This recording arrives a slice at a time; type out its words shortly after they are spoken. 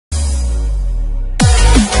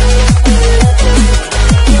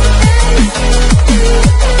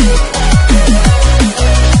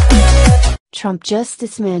Trump just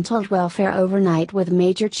dismantled welfare overnight with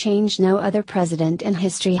major change no other president in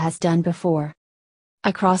history has done before.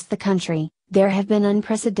 Across the country, there have been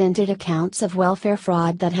unprecedented accounts of welfare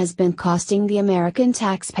fraud that has been costing the American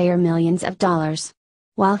taxpayer millions of dollars.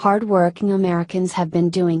 While hard-working Americans have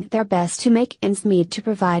been doing their best to make ends meet to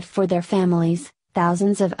provide for their families,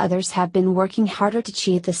 thousands of others have been working harder to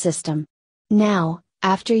cheat the system. Now,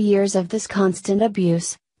 after years of this constant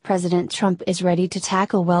abuse, President Trump is ready to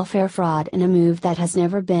tackle welfare fraud in a move that has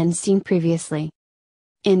never been seen previously.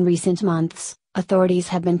 In recent months, authorities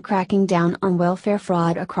have been cracking down on welfare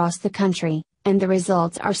fraud across the country, and the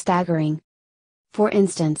results are staggering. For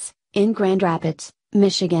instance, in Grand Rapids,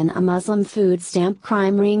 Michigan, a Muslim food stamp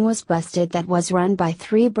crime ring was busted that was run by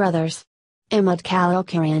three brothers. Ahmad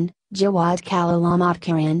Khalilkaran, Jawad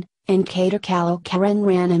Khalilkaran, and Kader Khalilkaran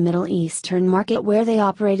ran a Middle Eastern market where they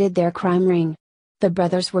operated their crime ring. The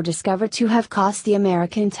brothers were discovered to have cost the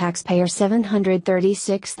American taxpayer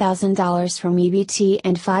 $736,000 from EBT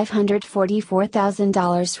and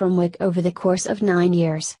 $544,000 from WIC over the course of 9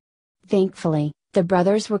 years. Thankfully, the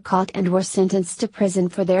brothers were caught and were sentenced to prison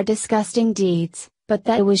for their disgusting deeds, but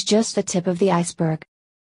that was just the tip of the iceberg.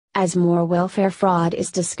 As more welfare fraud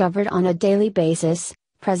is discovered on a daily basis,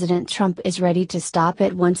 President Trump is ready to stop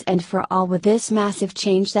it once and for all with this massive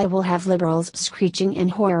change that will have liberals screeching in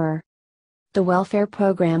horror. The welfare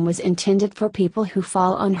program was intended for people who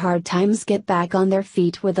fall on hard times get back on their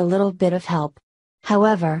feet with a little bit of help.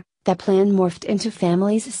 However, that plan morphed into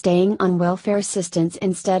families staying on welfare assistance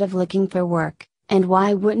instead of looking for work, and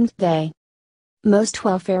why wouldn't they? Most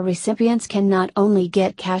welfare recipients can not only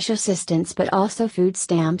get cash assistance but also food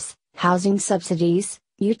stamps, housing subsidies,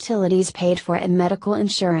 utilities paid for and medical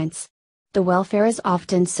insurance. The welfare is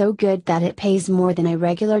often so good that it pays more than a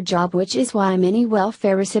regular job, which is why many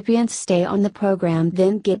welfare recipients stay on the program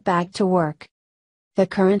then get back to work. The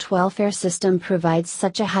current welfare system provides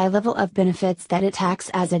such a high level of benefits that it acts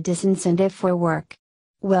as a disincentive for work.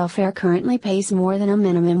 Welfare currently pays more than a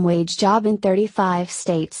minimum wage job in 35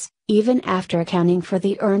 states, even after accounting for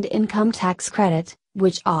the Earned Income Tax Credit,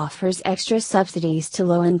 which offers extra subsidies to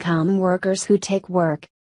low-income workers who take work.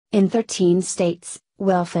 In 13 states,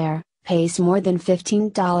 welfare pays more than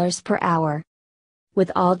 $15 per hour.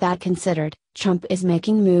 With all that considered, Trump is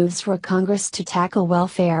making moves for Congress to tackle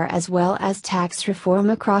welfare as well as tax reform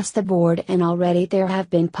across the board, and already there have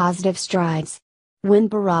been positive strides. When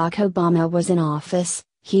Barack Obama was in office,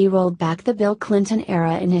 he rolled back the Bill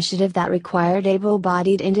Clinton-era initiative that required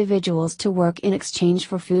able-bodied individuals to work in exchange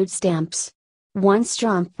for food stamps. Once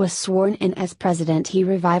Trump was sworn in as president, he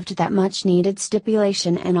revived that much-needed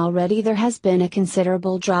stipulation, and already there has been a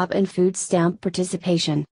considerable drop in food stamp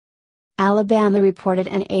participation. Alabama reported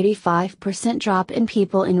an 85% drop in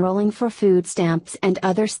people enrolling for food stamps, and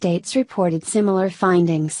other states reported similar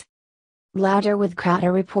findings. Louder with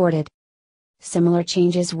Crowder reported. Similar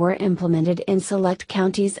changes were implemented in select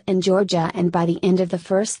counties in Georgia, and by the end of the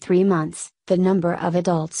first 3 months, the number of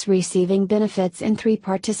adults receiving benefits in 3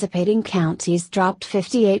 participating counties dropped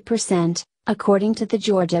 58%, according to the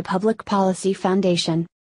Georgia Public Policy Foundation.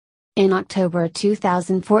 In October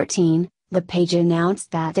 2014, LePage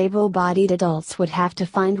announced that able-bodied adults would have to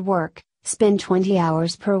find work, spend 20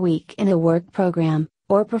 hours per week in a work program,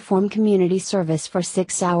 or perform community service for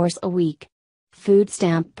 6 hours a week. Food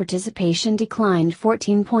stamp participation declined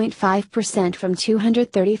 14.5% from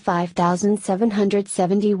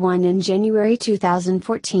 235,771 in January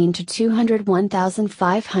 2014 to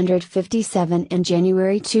 201,557 in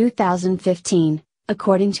January 2015,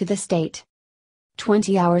 according to the state.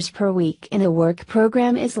 20 hours per week in a work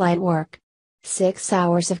program is light work. 6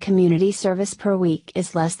 hours of community service per week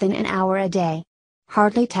is less than an hour a day.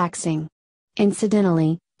 Hardly taxing.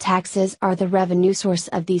 Incidentally, taxes are the revenue source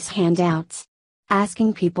of these handouts.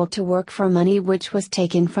 Asking people to work for money which was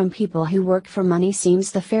taken from people who work for money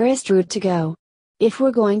seems the fairest route to go. If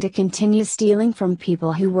we're going to continue stealing from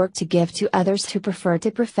people who work to give to others who prefer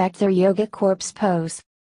to perfect their yoga corpse pose.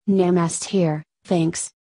 Namaste here,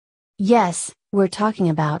 thanks. Yes, we're talking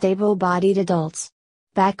about able-bodied adults.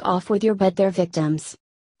 Back off with your "but they're victims"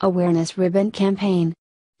 awareness ribbon campaign.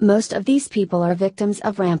 Most of these people are victims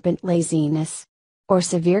of rampant laziness. Or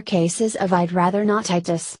severe cases of I'd rather not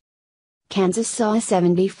itis. Kansas saw a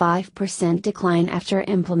 75% decline after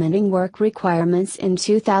implementing work requirements in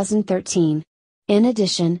 2013. In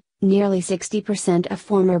addition, nearly 60% of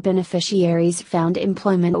former beneficiaries found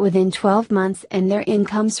employment within 12 months, and their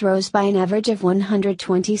incomes rose by an average of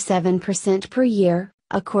 127% per year,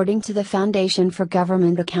 according to the Foundation for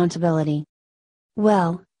Government Accountability.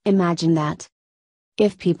 Well, imagine that.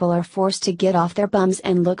 If people are forced to get off their bums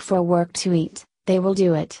and look for work to eat, they will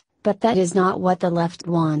do it, but that is not what the left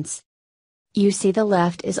wants. You see, the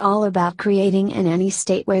left is all about creating an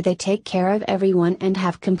anti-state where they take care of everyone and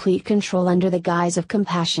have complete control under the guise of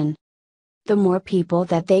compassion. The more people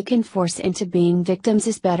that they can force into being victims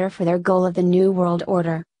is better for their goal of the New World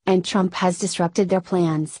Order, and Trump has disrupted their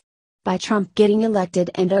plans. By Trump getting elected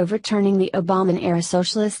and overturning the Obama-era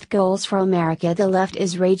socialist goals for America, the left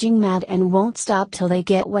is raging mad and won't stop till they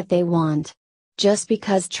get what they want. Just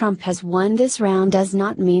because Trump has won this round does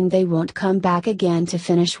not mean they won't come back again to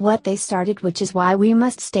finish what they started, which is why we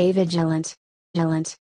must stay vigilant.